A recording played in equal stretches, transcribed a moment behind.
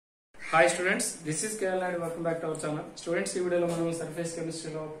Hi students, this is Kerala and welcome back to our channel. Students, ఈ వీడియోలో మనం surface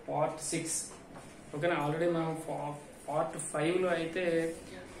కెమిస్ట్రీలో part 6 ఓకేనా. ఆల్రెడీ మనం పార్ట్ 5 లో అయితే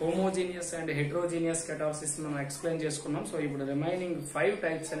హోమోజీనియస్ అండ్ హెటరోజీనియస్ కెటాలసిస్ మనం ఎక్స్ప్లెయిన్ చేసుకున్నాం. సో ఇప్పుడు రిమైనింగ్ 5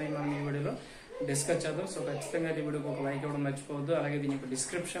 టైప్స్ అనేవి మనం ఈ వీడియోలో డిస్కస్ చేద్దాం. సో ఖచ్చితంగా ఈ వీడియోకి ఒక లైక్ ఇవ్వడం మర్చిపోవద్దు. అలాగే దీని యొక్క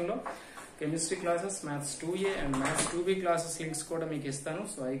డిస్క్రిప్షన్ లో chemistry classes, maths 2A and maths 2B classes links కూడా మీకు ఇస్తాను.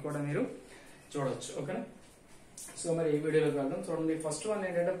 సో అవి కూడా మీరు చూడొచ్చు ఓకేనా. సో మరి ఈ వీడియోలోకి వెళ్దాం. చూడండి, ఫస్ట్ వన్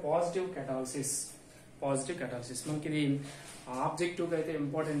ఏంటంటే పాజిటివ్ కెటాలసిస్. పాజిటివ్ కెటాలసిస్ మనకి ఇది ఆబ్జెక్టివ్ అయితే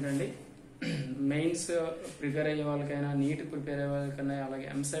ఇంపార్టెంట్ అండి. మెయిన్స్ ప్రిపేర్ అయ్యే వాళ్ళకైనా, నీట్ ప్రిపేర్ అయ్యే వాళ్ళకైనా, అలాగే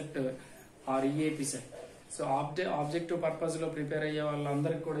EAMCET are EAP set. So objective purpose లో ప్రిపేర్ అయ్యే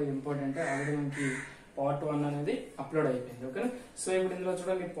వాళ్ళందరికీ కూడా ఇది ఇంపార్టెంట్. ఆల్రెడీ మనకి పార్ట్ 1 అనేది అప్లోడ్ అయిపోయింది ఓకేనా. సో ఇప్పుడు ఇందులో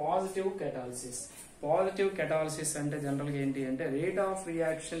చూడండి, పాజిటివ్ కెటాలసిస్. పాజిటివ్ కెటాలసిస్ అంటే జనరల్ గా ఏంటి అంటే రేట్ ఆఫ్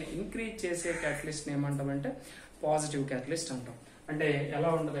రియాక్షన్ ఇంక్రీజ్ చేసే క్యాటలిస్ట్ ఏమంటామంటే పాజిటివ్ క్యాటలిస్ట్ అంటాం. అంటే ఎలా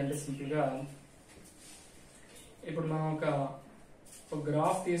ఉంటదంటే సింపుల్ గా ఇప్పుడు మనం ఒక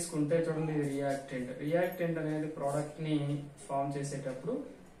గ్రాఫ్ తీసుకుంటే చూడండి, ఇది రియాక్టెంట్ అనేది ప్రోడక్ట్ ని ఫామ్ చేసేటప్పుడు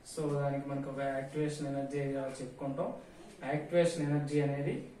సో దానికి మనకు ఒక యాక్టివేషన్ ఎనర్జీ చెప్పుకుంటాం. యాక్టివేషన్ ఎనర్జీ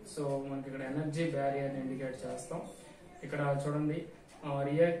అనేది సో మనకి ఇక్కడ ఎనర్జీ బ్యారియర్ ఇండికేట్ చేస్తాం. ఇక్కడ చూడండి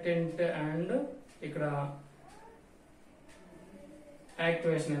రియాక్టెంట్ అండ్ ఇక్కడ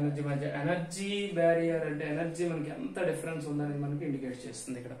యాక్టివేషన్ ఎనర్జీ మధ్య ఎనర్జీ బ్యారియర్ అంటే ఎనర్జీ మనకి ఎంత డిఫరెన్స్ ఉందనేది మనకి ఇండికేట్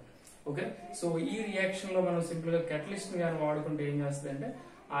చేస్తుంది ఇక్కడ ఓకే. సో ఈ రియాక్షన్ లో మనం సింపుల్ గా కెటలిస్ట్ గాని వాడుకుంటే ఏం చేస్తుంది అంటే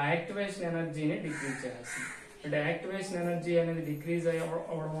ఆ యాక్టివేషన్ ఎనర్జీని డిక్రీజ్ చేస్తుంది. అంటే యాక్టివేషన్ ఎనర్జీ అనేది డిక్రీజ్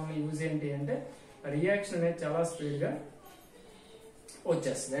అవ్వడం వల్ల యూజ్ ఏంటి అంటే రియాక్షన్ అనేది చాలా స్పీడ్ గా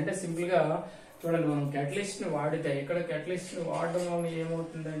వచ్చేస్తుంది. అంటే సింపుల్ గా చూడండి, మనం కెటలిస్ట్ ని వాడితే ఇక్కడ కెటలిస్ట్ ని వాడడం వల్ల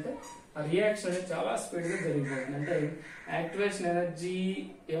ఏమవుతుందంటే ఆ రియాక్షన్ అనేది చాలా స్పీడ్ గా జరిగిపోతుంది. అంటే యాక్టివేషన్ ఎనర్జీ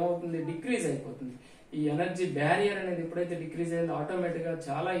ఏమవుతుంది, డిక్రీజ్ అయిపోతుంది. ఈ ఎనర్జీ బ్యారియర్ అనేది ఎప్పుడైతే డిక్రీజ్ అయిందో ఆటోమేటిక్ గా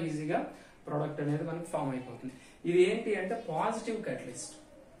చాలా ఈజీగా ప్రొడక్ట్ అనేది మనకి ఫామ్ అయిపోతుంది. ఇది ఏంటి అంటే పాజిటివ్ క్యాటలిస్ట్.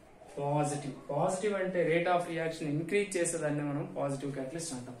 పాజిటివ్ అంటే రేట్ ఆఫ్ రియాక్షన్ ఇంక్రీజ్ చేసేదాన్ని మనం పాజిటివ్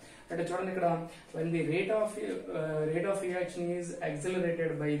క్యాటలిస్ట్ అంటాం. అంటే చూడండి, ఇక్కడ when the rate of reaction is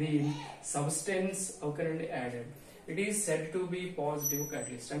accelerated by the substance occurrently added, it is said to be positive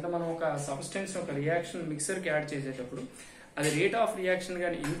catalyst. అంటే మనం ఒక సబ్స్టెన్స్ ఒక రియాక్షన్ మిక్సర్ కి యాడ్ చేసేటప్పుడు అది రేట్ ఆఫ్ రియాక్షన్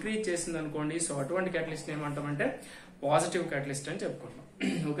గాని ఇంక్రీజ్ చేసింది అనుకోండి, సో అటువంటి క్యాటలిస్ట్ ఏమంటామంటే పాజిటివ్ క్యాటలిస్ట్ అని చెప్పుకుంటాం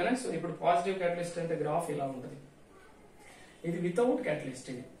ఓకేనా. సో ఇప్పుడు పాజిటివ్ క్యాటలిస్ట్ అంటే గ్రాఫ్ ఇలా ఉంటుంది. ఇది వితౌట్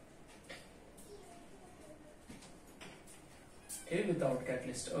క్యాటలిస్ట్, ఇది వితౌట్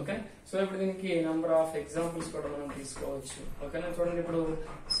క్యాటలిస్ట్ ఓకే. సో ఇప్పుడు దీనికి నంబర్ ఆఫ్ ఎగ్జాంపుల్స్ కూడా మనం తీసుకోవచ్చు ఓకేనా. చూడండి, ఇప్పుడు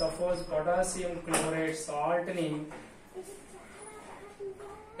సపోజ్ పొటాషియం క్లోరైడ్ సాల్ట్ ని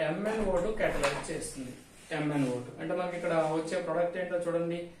MnO2 క్యాటలైజ్ చేస్తుంది. MnO2 అంటే మనకి ఇక్కడ వచ్చే ప్రొడక్ట్ ఏంటో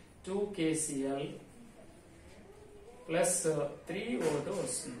చూడండి, 2KCl ప్లస్ 3O2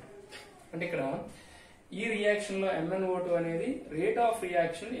 వస్తుంది. అంటే ఇక్కడ ఈ రియాక్షన్ లో MnO2 అనేది రేట్ ఆఫ్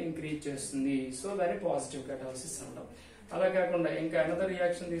రియాక్షన్ ఇంక్రీజ్ చేస్తుంది. సో దాన్ని పాజిటివ్ కెటాలసిస్ అంటాం. అలా కాకుండా ఇంకా అనదర్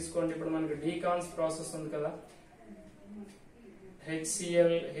రియాక్షన్ తీసుకోండి. ఇప్పుడు మనకి డీకాన్స్ ప్రాసెస్ ఉంది కదా,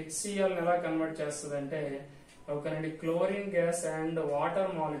 హెచ్సిఎల్ ఎలా కన్వర్ట్ చేస్తుంది అంటే ఒకనండి chlorine gas and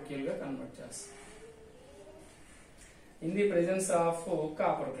water molecule గా కన్వర్ట్ చేస్తుంది in the presence of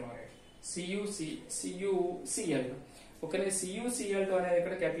copper chloride CuCl. ఒకనే CuCl2 అనేది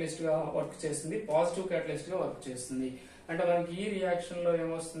ఇక్కడ క్యాటలిస్ట్ గా వర్క్ చేస్తుంది, పాజిటివ్ క్యాటలిస్ట్ గా వర్క్ చేస్తుంది. అంటే మనకి ఈ రియాక్షన్ లో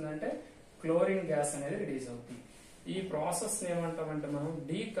ఏమొస్తుందంటే క్లోరిన్ గ్యాస్ అనేది రిలీజ్ అవుతుంది. ఈ ప్రాసెస్ ఏమంటామంటే మనం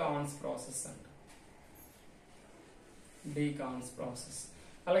డీకాన్స్ ప్రాసెస్ అంటాం. డీకాన్స్ ప్రాసెస్.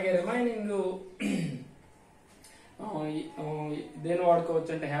 అలాగే రిమైనింగ్ దేని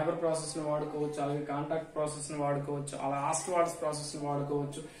వాడుకోవచ్చు అంటే హ్యాబర్ ప్రాసెస్ ని వాడుకోవచ్చు, అలాగే కాంటాక్ట్ ప్రాసెస్ ని వాడుకోవచ్చు, అలా ఆస్ట్వార్డ్స్ ప్రాసెస్ ని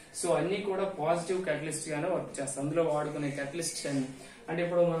వాడుకోవచ్చు. సో అన్ని కూడా పాజిటివ్ క్యాటలిస్ట్ గానే వర్క్ చేస్తాం. అందులో వాడుకునే క్యాటలిస్ట్ అని అంటే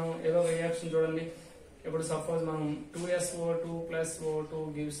ఇప్పుడు మనం ఏదో రియాక్షన్ చూడండి, ఇప్పుడు సపోజ్ మనం 2SO2 plus O2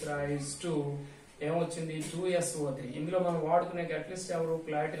 gives rise to ఏమొచ్చింది 2SO3. ఇందులో మనం వాడుకునే క్యాటలిస్ట్ ఎవరు,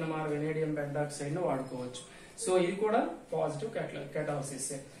 ప్లాటినం ఆర్ వెనేడియం పెంటాక్సైడ్ ని వాడుకోవచ్చు. సో ఇది కూడా పాజిటివ్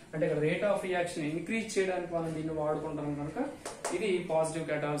కెటాలసిస్. అంటే ఇక్కడ రేట్ ఆఫ్ రియాక్షన్ ఇంక్రీజ్ చేయడానికి మనం దీన్ని వాడుకుంటాం కనుక ఇది పాజిటివ్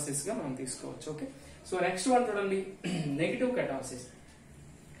కెటాలసిస్ గా మనం తీసుకోవచ్చు ఓకే. సో నెక్స్ట్ వన్ చూడండి, నెగిటివ్ కెటాలసిస్.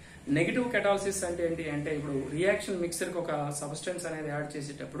 నెగిటివ్ కెటాలసిస్ అంటే ఏంటి అంటే ఇప్పుడు రియాక్షన్ మిక్సర్ కి ఒక సబ్స్టెన్స్ అనేది యాడ్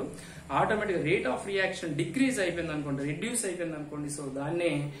చేసేటప్పుడు automatic rate of reaction decrease అయిపోయింది అనుకోండి, రిడ్యూస్ అయిపోయింది అనుకోండి, సో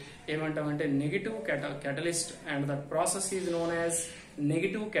దాన్ని ఏమంటామంటే negative catalyst and that process is known as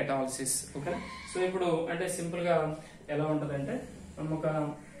negative catalysis okay. So ఇప్పుడు అంటే సింపుల్ గా ఎలా ఉంటదంటే మనం ఒక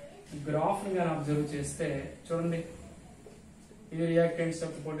గ్రాఫ్ ని కానీ అబ్జర్వ్ చేస్తే చూడండి, ఇది రియాక్టెంట్స్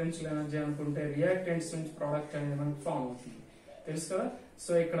యొక్క పొటెన్షియల్ ఎనర్జీ అనుకుంటే రియాక్టెంట్స్ నుంచి ప్రోడక్ట్ అనేది మనకి ఫామ్ అవుతుంది తెలుసు కదా.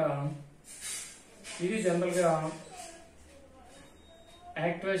 సో ఇక్కడ ఇది జనరల్ గా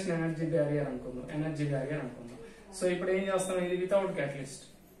యాక్టివేషన్ ఎనర్జీ బ్యారియర్ అనుకుందాం. సో ఇప్పుడు ఏం చేస్తాం, ఇది వితౌట్ క్యాటలిస్ట్.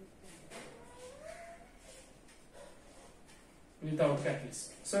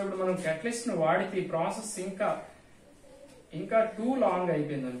 సో ఇప్పుడు మనం క్యాటలిస్ట్ ను వాడితే ఈ ప్రాసెస్ ఇంకా టూ లాంగ్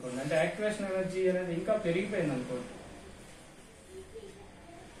అయిపోయింది అనుకోండి, అంటే యాక్టివేషన్ ఎనర్జీ అనేది ఇంకా పెరిగిపోయింది అనుకోండి.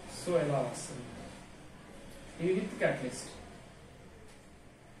 సో ఎలా వస్తుంది, ఇది విత్ క్యాటలిస్ట్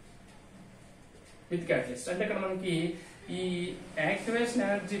అంటే ఇక్కడ మనకి ఈ యాక్టివేషన్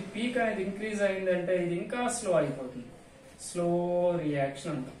ఎనర్జీ పీక్ అనేది ఇంక్రీజ్ అయిందంటే ఇది ఇంకా స్లో అయిపోతుంది, స్లో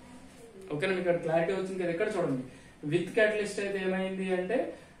రియాక్షన్ అంటాం. ఓకేనా, మీకు ఇక్కడ క్లారిటీ వచ్చింది కదా. ఇక్కడ చూడండి, విత్ క్యాటలిస్ట్ అయితే ఏమైంది అంటే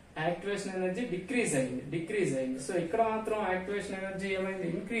యాక్టివేషన్ ఎనర్జీ డిక్రీజ్ అయింది. సో ఇక్కడ మాత్రం యాక్టివేషన్ ఎనర్జీ ఏమైంది,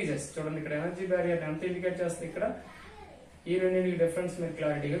 ఇంక్రీజెస్. చూడండి ఇక్కడ ఎనర్జీ బ్యారియర్ ఎంత ఇండికేట్ చేస్తే ఇక్కడ ఈ రెండింటికి డిఫరెన్స్ మీరు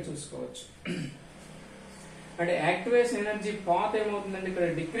క్లారిటీగా చూసుకోవచ్చు. అంటే యాక్టివేషన్ ఎనర్జీ పాత్ ఏమవుతుందంటే ఇక్కడ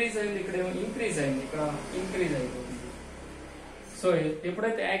డిక్రీజ్ అయింది, ఇక్కడ ఏమో ఇంక్రీజ్ అయిపోతుంది. సో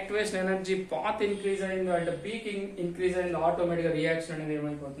ఎప్పుడైతే యాక్టివేషన్ ఎనర్జీ పాత్ ఇంక్రీజ్ అయిందో అంటే పీక్ ఇంక్రీజ్ అయిందో ఆటోమేటిక్ గా రియాక్షన్ అనేది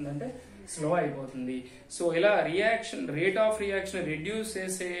ఏమైపోతుందంటే స్లో అయిపోతుంది. సో ఇలా రేట్ ఆఫ్ రియాక్షన్ రెడ్యూస్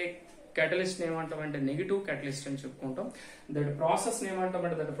చేసే catalyst ఏమంటామంటే నెగటివ్ catalyst అని చెప్పుకుంటాం. దట్ ప్రాసెస్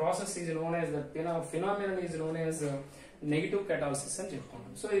ఏమంటామంటే that process is known as that phenomenon is known as negative catalysis అని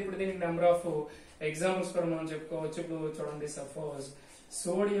చెప్పుకుంటాం. సో ఇప్పుడు దీనికి నెంబర్ ఆఫ్ ఎగ్జాంపుల్స్ కూడా మనం చెప్పుకోవచ్చు. ఇప్పుడు చూడండి, సపోజ్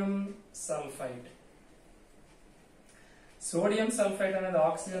సోడియం సల్ఫైడ్ అనేది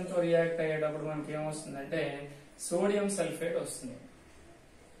ఆక్సిజన్ తో రియాక్ట్ అయ్యేటప్పుడు మనకి ఏమొస్తుందంటే సోడియం సల్ఫేట్ వస్తుంది,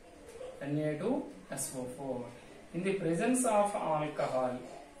 Na2SO4. In the presence of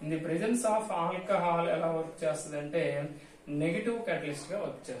alcohol ఎలా వర్క్ చేస్తుంది అంటే నెగటివ్ క్యాటలిస్ట్ గా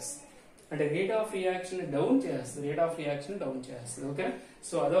వర్క్ చేస్తుంది, అంటే రేట్ ఆఫ్ రియాక్షన్ డౌన్ చేస్తుంది. ఓకే,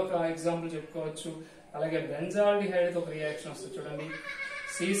 సో అదొక ఎగ్జాంపుల్ చెప్పుకోవచ్చు. అలాగే బెంజాల్డిహైడ్ తో ఒక రియాక్షన్ వస్తుంది చూడండి,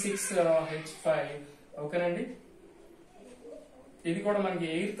 C6H5. ఓకేనండి, ఇది కూడా మనకి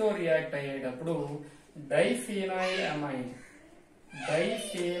ఎయిర్ తో రియాక్ట్ అయ్యేటప్పుడు డైఫినైల్ అమైన్.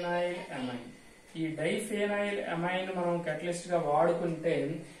 ఈ డైఫినైల్ అమైన్ మనం క్యాటలిస్ట్ గా వాడుకుంటే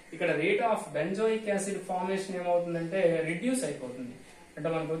ఇక్కడ rate of benzoic acid formation ఏమవుతుందంటే రిడ్యూస్ అయిపోతుంది. అంటే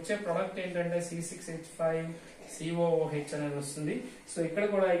మనకు వచ్చే ప్రొడక్ట్ ఏంటంటే C6H5COOH అనేది వస్తుంది. సో ఇక్కడ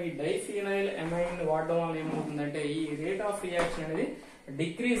కూడా ఈ డైఫినైల్ అమైన్ వాడడం వల్ల ఏమవుతుందంటే ఈ రేట్ ఆఫ్ రియాక్షన్ అనేది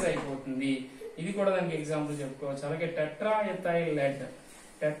డిక్రీజ్ అయిపోతుంది. ఇది కూడా దానికి ఎగ్జాంపుల్ చెప్పుకోవచ్చు. అలాగే టెట్రాఎథైల్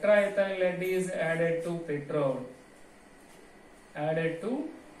lead is added to petrol.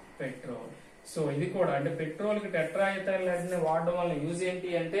 So ఇది కూడా అంటే పెట్రోల్ కి టెట్రాఎథైల్ లెడ్ ని వాడడం వల్ల యూజ్ ఏంటి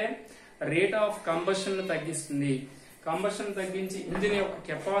అంటే రేట్ ఆఫ్ కంబషన్ ని తగ్గిస్తుంది, కంబషన్ తగ్గించి ఇంజిన్ యొక్క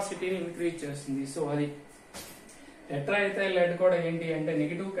కెపాసిటీని ఇంక్రీజ్ చేస్తుంది. సో అది టెట్రాఎథైల్ లెడ్ కూడా ఏంటి అంటే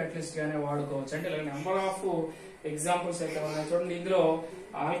నెగిటివ్ క్యాటలిస్ట్ గానే వాడుకోవచ్చు. అంటే ఇలా నెంబర్ ఆఫ్ ఎగ్జాంపుల్స్ అయితే ఉన్నాయి చూడండి. ఇందులో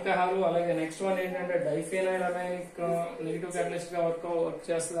ఆల్కహాల్, అలాగే నెక్స్ట్ వన్ ఏంటంటే డైఫినైల్ అమైన్ నెగిటివ్ క్యాటలిస్ట్ గా వర్క్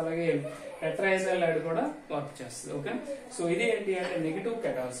చేస్తుంది, అలాగే టెట్రాఎథైల్ లెడ్ కూడా వర్క్ చేస్తుంది. ఓకే, సో ఇది ఏంటి అంటే నెగిటివ్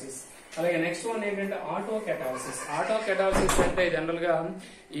కెటాలిసిస్. అలాగే నెక్స్ట్ వన్ ఏంటంటే ఆటో కెటాలిసిస్ అంటే జనరల్ గా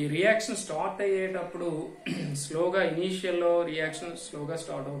ఈ రియాక్షన్ స్టార్ట్ అయ్యేటప్పుడు స్లోగా ఇనీషియల్ లో రియాక్షన్ స్లోగా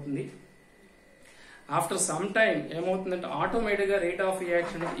స్టార్ట్ అవుతుంది. ఆఫ్టర్ సమ్ టైం ఏమవుతుందంటే ఆటోమేటిక్ గా రేట్ ఆఫ్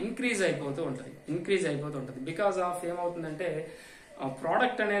రియాక్షన్ ఇంక్రీజ్ అయిపోతూ ఉంటుంది. బికాస్ ఆఫ్ ఏమవుతుందంటే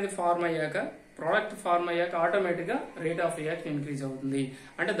ప్రోడక్ట్ అనేది ఫార్మ్ అయ్యాక ఆటోమేటిక్ గా రేట్ ఆఫ్ రియాక్షన్ ఇంక్రీజ్ అవుతుంది.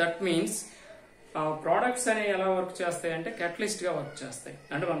 అంటే దట్ మీన్స్ ప్రోడక్ట్స్ అనేవి ఎలా వర్క్ చేస్తాయి అంటే క్యాటలిస్ట్ గా వర్క్ చేస్తాయి.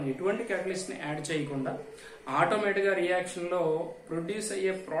 అంటే మనం ఎటువంటి క్యాటలిస్ట్ ని యాడ్ చేయకుండా ఆటోమేటిక్ గా రియాక్షన్ లో ప్రొడ్యూస్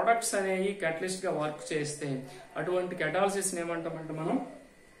అయ్యే ప్రోడక్ట్స్ అనేవి క్యాటలిస్ట్ గా వర్క్ చేస్తే అటువంటి కెటాలిసిస్ ఏమంటామంటే మనం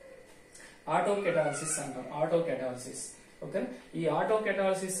ఆటో కెటాలిసిస్. ఓకే, ఈ ఆటో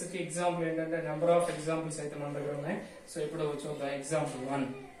కెటాలిసిస్ కి ఎగ్జాంపుల్ ఏంటంటే నెంబర్ ఆఫ్ ఎగ్జాంపుల్స్ అయితే మన దగ్గర ఉన్నాయి. సో ఇప్పుడు చూద్దాం ఎగ్జాంపుల్ 1.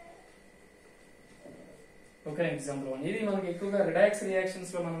 ఓకే, ఎగ్జాంపుల్ 1 ఇది మనకి ఎక్కువగా రిడాక్స్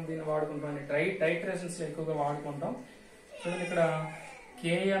రియాక్షన్స్ లో మనం దీన్ని వాడుకుంటాం, టైట్రేషన్స్ లో ఎక్కువగా వాడుకుంటాం. చూడండి ఇక్కడ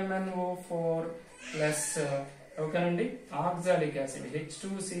KMnO4 ప్లస్ ఓకేనండి oxalic acid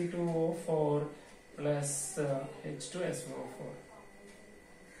H2C2O4 plus H2SO4.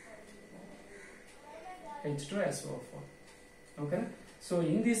 Okay, so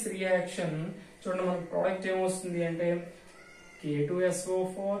in this reaction చూడండి మనకు ప్రోడక్ట్ ఏమొస్తుంది అంటే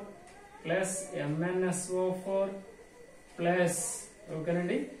K2SO4 ప్లస్ MnSO4 ప్లస్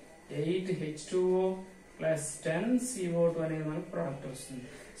ఓకేనండి 8H2O ప్లస్ 10CO2 అనేది మనకు ప్రోడక్ట్ వస్తుంది.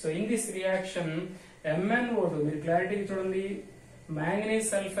 So in this reaction MnO2 మీరు క్లారిటీగా చూడండి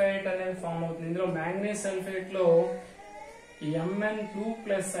మ్యాంగనీస్ సల్ఫైడ్ అనేది ఫామ్ అవుతుంది. ఇందులో మ్యాంగనీస్ సల్ఫైడ్ లో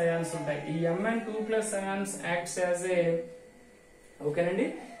Mn2+ అయాన్స్ ఉంటాయి. ఈ Mn2+ ions acts as a ఓకేనండి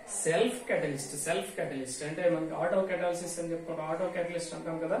సెల్ఫ్ క్యాటలిస్ట్ అంటే మనకి ఆటో కెటాలిసిస్ అని చెప్పుకుంటాం, ఆటో క్యాటలిస్ట్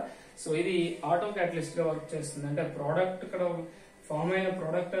అంటాం కదా. సో ఇది ఆటో క్యాటలిస్ట్ గా వర్క్ చేస్తుంది. అంటే ప్రోడక్ట్ ఇక్కడ ఫామ్ అయిన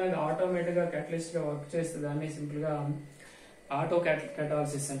ప్రోడక్ట్ అనేది ఆటోమేటిక్ గా క్యాటలిస్ట్ గా వర్క్ చేస్తే దాన్ని సింపుల్ గా ఆటో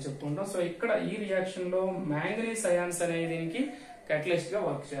catalysis అని చెప్పుకుంటాం. సో ఇక్కడ ఈ రియాక్షన్ లో మ్యాంగనీస్ అయాన్స్ అనే దీనికి క్యాటలిస్ట్ గా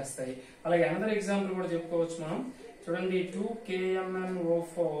వర్క్ చేస్తాయి. అలాగే అనదర్ ఎగ్జాంపుల్ కూడా చెప్పుకోవచ్చు మనం. చూడండి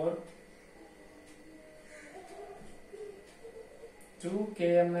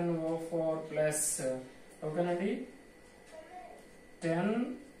 2KMnO4 ప్లస్ ఓకేనండి 10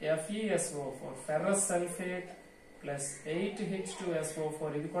 FeSO4 ferrous sulphate plus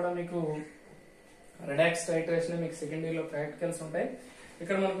 8H2SO4. ఇది కూడా మీకు రిడాక్స్ టైట్రేషన్ మీకు సెకండ్ ఇయర్ లో ప్రాక్టికల్స్ ఉంటాయి.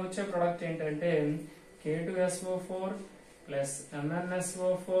 ఇక్కడ మనకు వచ్చే ప్రొడక్ట్ ఏంటంటే K2SO4 ప్లస్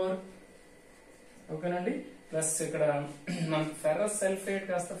MnSO4 ఓకేనండి ప్లస్ ఇక్కడ మనకు ఫెర్రస్ సల్ఫేట్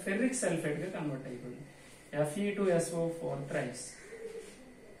కాస్త ఫెర్రిక్ సల్ఫేట్ గా కన్వర్ట్ అయిపోయింది Fe2SO4 థ్రైస్.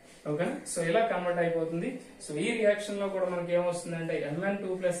 ఓకేనా, సో ఇలా కన్వర్ట్ అయిపోతుంది. సో ఈ రియాక్షన్ లో కూడా మనకి ఏమొస్తుందంటే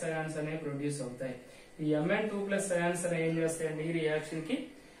Mn2+ అయాన్స్ అనేవి ప్రొడ్యూస్ అవుతాయి. ఈ Mn2+ అయాన్స్ అనేవి ఏం చేస్తాయంటే ఈ రియాక్షన్ కి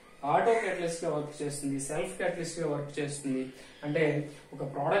ఆటో క్యాటలిస్ట్ గా వర్క్ చేస్తుంది, సెల్ఫ్ క్యాటలిస్ట్ గా వర్క్ చేస్తుంది. అంటే ఒక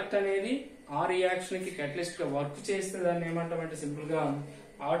ప్రోడక్ట్ అనేది ఆ రియాక్షన్ కి క్యాటలిస్ట్ గా వర్క్ చేస్తే దాన్ని ఏమంటామంటే సింపుల్ గా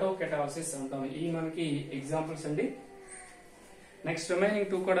ఆటో కెటాలసిస్ అంటాం. ఈ మనకి ఎగ్జాంపుల్స్ అండి. నెక్స్ట్ రిమైనింగ్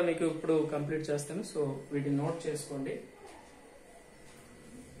 2 కూడా మీకు ఇప్పుడు కంప్లీట్ చేస్తాను. సో వీటిని నోట్ చేసుకోండి.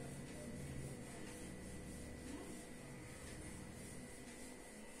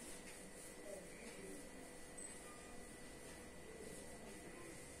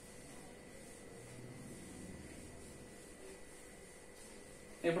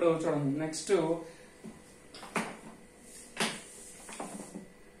 ఇప్పుడు చూడండి నెక్స్ట్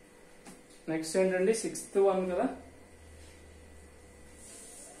ఏంటండి 6th వన్ కదా.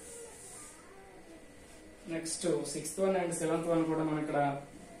 Next 6th one and 7th one కూడా మనం ఇక్కడ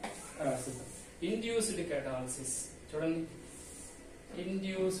రాసిద్దాం. ఇండ్యూస్డ్ క్యాటాలిసిస్. చూడండి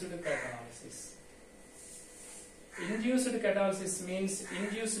ఇండ్యూస్డ్ క్యాటాలిసిస్. ఇండ్యూస్డ్ క్యాటాలిసిస్ మీన్స్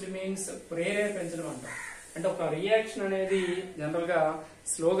ప్రేరేపించడం అంటాం. అంటే ఒక రియాక్షన్ అనేది జనరల్ గా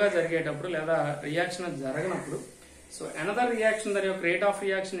స్లోగా జరిగేటప్పుడు లేదా రియాక్షన్ జరగనప్పుడు సో అనదర్ రియాక్షన్ దాని యొక్క రేట్ ఆఫ్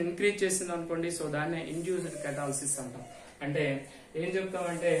రియాక్షన్ ఇంక్రీజ్ చేసింది అనుకోండి, సో దాన్ని ఇండ్యూస్డ్ క్యాటాలిసిస్ అంటాం. అంటే ఏం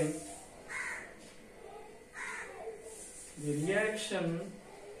చెప్తామంటే the reaction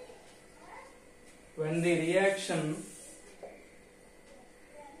when the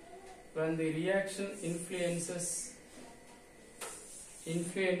reaction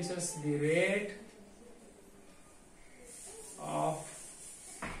influences the rate of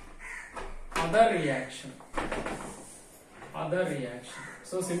other reaction.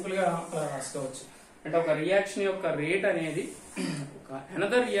 So simple గా రాసుకోవచ్చు. అంటే ఒక రియాక్షన్ యొక్క రేట్ అనేది ఒక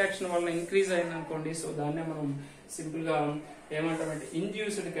అనదర్ రియాక్షన్ వల్ల ఇంక్రీజ్ అయింది అనుకోండి, సో దాన్నే మనం సింపుల్ గా ఏమంటామంటే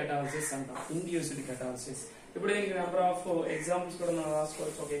ఇండ్యూస్డ్ క్యాటాలిసిస్ అంటాం. ఇండ్యూస్డ్ క్యాటాలిసిస్. ఇప్పుడు దీనికి నెంబర్ ఆఫ్ ఎగ్జాంపుల్స్ కూడా మనం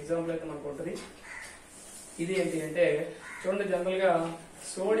రాసుకోవచ్చు. ఒక ఎగ్జాంపుల్ అయితే మనకు ఉంటుంది. ఇది ఏంటి అంటే చూడండి, జనరల్ గా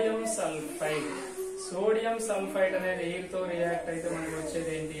సోడియం సల్ఫైడ్ అనేది ఎయిర్ తో రియాక్ట్ అయితే మనకి వచ్చేది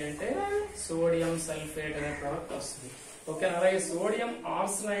ఏంటి అంటే సోడియం సల్ఫేట్ అనే ప్రోడక్ట్ వస్తుంది. ఓకే, అలాగే సోడియం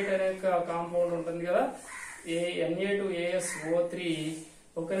ఆర్సనైట్ అనే కాంపౌండ్ ఉంటుంది కదా, Na2AsO3.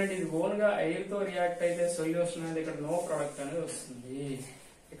 ఓకేనండి, ఇది ఓన్ గా ఎయిర్ తో రియాక్ట్ అయితే సొల్యూషన్ అనేది ఇక్కడ నో ప్రోడక్ట్ అనేది వస్తుంది.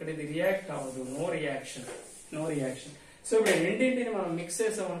 ఇక్కడ ఇది రియాక్ట్ అవ్వదు, నో రియాక్షన్. సో ఇప్పుడు రెండింటిని మనం మిక్స్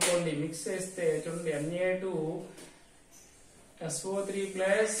చేసాం అనుకోండి, మిక్స్ చేస్తే చూడండి Na2SO3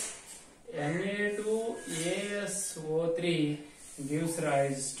 plus Na2AsO3 gives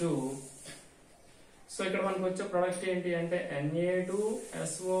rise to. So ఇక్కడ మనకు వచ్చే ప్రొడక్ట్ ఏంటి అంటే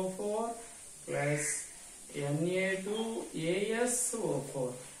Na2SO4 ప్లస్ Na2AsO4.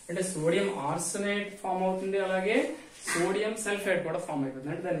 అంటే సోడియం ఆర్సనేట్ ఫామ్ అవుతుంది, అలాగే సోడియం సల్ఫేట్ కూడా ఫామ్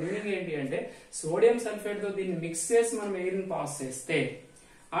అయిపోతుంది. అంటే దాని మీనింగ్ ఏంటి అంటే సోడియం సల్ఫేట్ తో దీన్ని మిక్స్ చేసి మనం ఎయిర్ ని పాస్ చేస్తే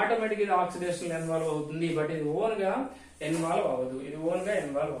ఆటోమేటిక్ ఇది ఆక్సిడేషన్ ఇన్వాల్వ్ అవుతుంది. బట్ ఇది ఓన్ గా ఇన్వాల్వ్ అవ్వదు.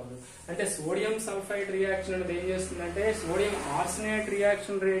 అంటే సోడియం సల్ఫైడ్ రియాక్షన్ అనేది ఏం చేస్తుందంటే సోడియం ఆర్సనేట్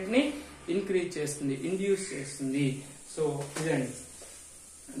రియాక్షన్ రేట్ ని ఇంక్రీజ్ చేస్తుంది, ఇండ్యూస్ చేస్తుంది. సో ఇదండి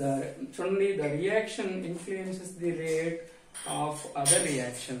చూడండి, the reaction influences the rate of other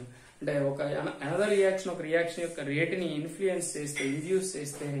reaction. అంటే ఒక అనదర్ రియాక్షన్ ఒక రియాక్షన్ యొక్క రేట్ ని ఇన్ఫ్లుయెన్స్ చేస్తే, ఇండ్యూస్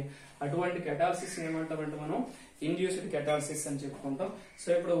చేస్తే అటువంటి కెటాలిసిస్ ఏమంటామంటే మనం ఇండ్యూస్డ్ కెటాలిసిస్ అని చెప్పుకుంటాం. సో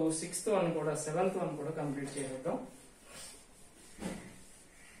ఇప్పుడు 6th వన్ కూడా 7th వన్ కూడా కంప్లీట్ చేద్దాం.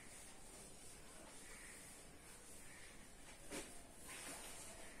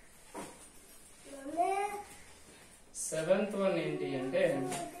 సెవెంత్ వన్ ఏంటి అంటే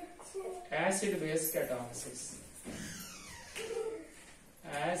యాసిడ్ బేస్ కెటాలిసిస్.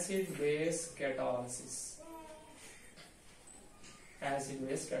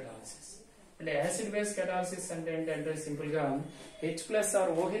 అంటే యాసిడ్ బేస్ కెటాలిసిస్ అంటే ఏంటంటే సింపుల్ గా H+ or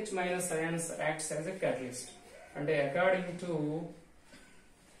OH- ions acts as a catalyst. అంటే according to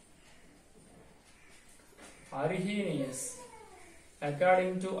Arrhenius.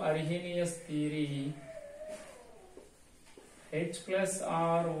 According to Arrhenius theory, H plus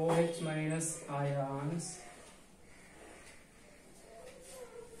or OH minus ions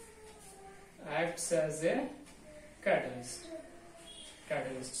acts as a catalyst.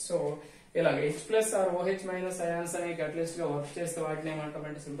 So ఇలాగ H plus or OH minus ions అనే catalyst గా work చేస్తే వాటిని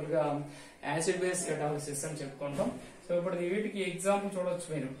ఏమంటామంటే simple గా acid base catalysis అని చెప్పుకుంటాం. సో ఇప్పుడు వీటికి ఎగ్జాంపుల్ చూడొచ్చు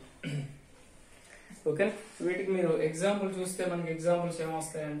మీరు. ఓకే, వీటికి మీరు ఎగ్జాంపుల్ చూస్తే మనకి ఎగ్జాంపుల్స్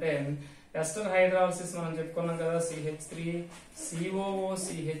ఏమొస్తాయంటే ఎస్టర్ హైడ్రాలసిస్ మనం చెప్పుకున్నాం కదా, CH3 COO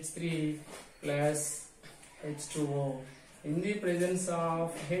CH3 plus H2O in the presence of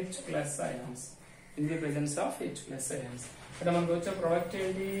H plus ions. ఇక్కడ మనకు వచ్చే ప్రోడక్ట్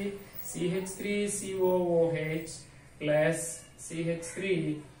ఏంటి? CH3COOH plus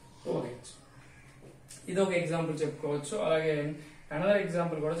CH3OH. ఇది ఒక ఎగ్జాంపుల్ చెప్పుకోవచ్చు. అలాగే అనదర్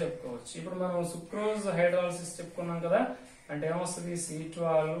ఎగ్జాంపుల్ కూడా చెప్పుకోవచ్చు. ఇప్పుడు మనం సుక్రోజ్ హైడ్రాలసిస్ చెప్పుకున్నాం కదా, అంటే ఏమొస్తుంది?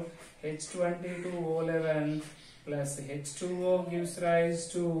 C12 H22O11 plus H2O gives rise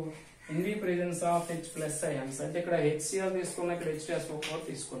to in the presence of H plus ions. అంటే ఇక్కడ HCl తీసుకున్నా, ఇక్కడ H2SO4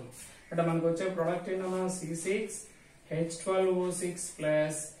 తీసుకున్నాం. అంటే మనకు వచ్చే ప్రోడక్ట్ ఏంటన్నా? C6H12O6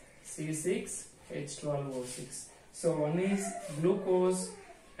 plus C6H12O6. So one is glucose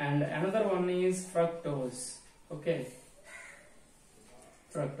and another one is fructose. Okay,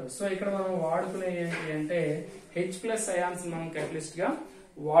 fructose. So ఇక్కడ మనం వాడుకునే ఏంటి అంటే H plus ions మనం catalyst గా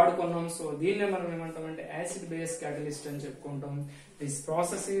వాడుకున్నాం. సో దీన్నే మనం ఏమంటామంటే యాసిడ్ బేస్ క్యాటలిస్ట్ అని చెప్పుకుంటాం. This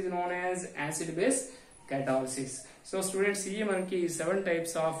process is known as acid base catalysis. So students, ఈ మనకి 7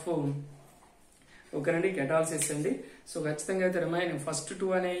 టైప్స్ ఆఫ్ ఓకేనండి catalysis అండి. సో ఖచ్చితంగా అయితే రిమైనింగ్ ఫస్ట్ 2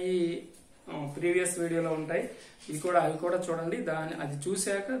 అనేవి ప్రీవియస్ వీడియోలో ఉంటాయి. అవి కూడా చూడండి. అది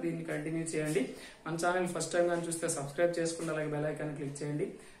చూశాక దీన్ని కంటిన్యూ చేయండి. మన ఛానల్ ఫస్ట్ టైం కానీ చూస్తే సబ్స్క్రైబ్ చేసుకోండి, అలాగే బెల్ ఐకాన్ క్లిక్ చేయండి.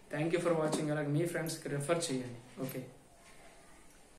 Thank you for watching. అలాగే మీ ఫ్రెండ్స్కి రెఫర్ చేయండి. ఓకే.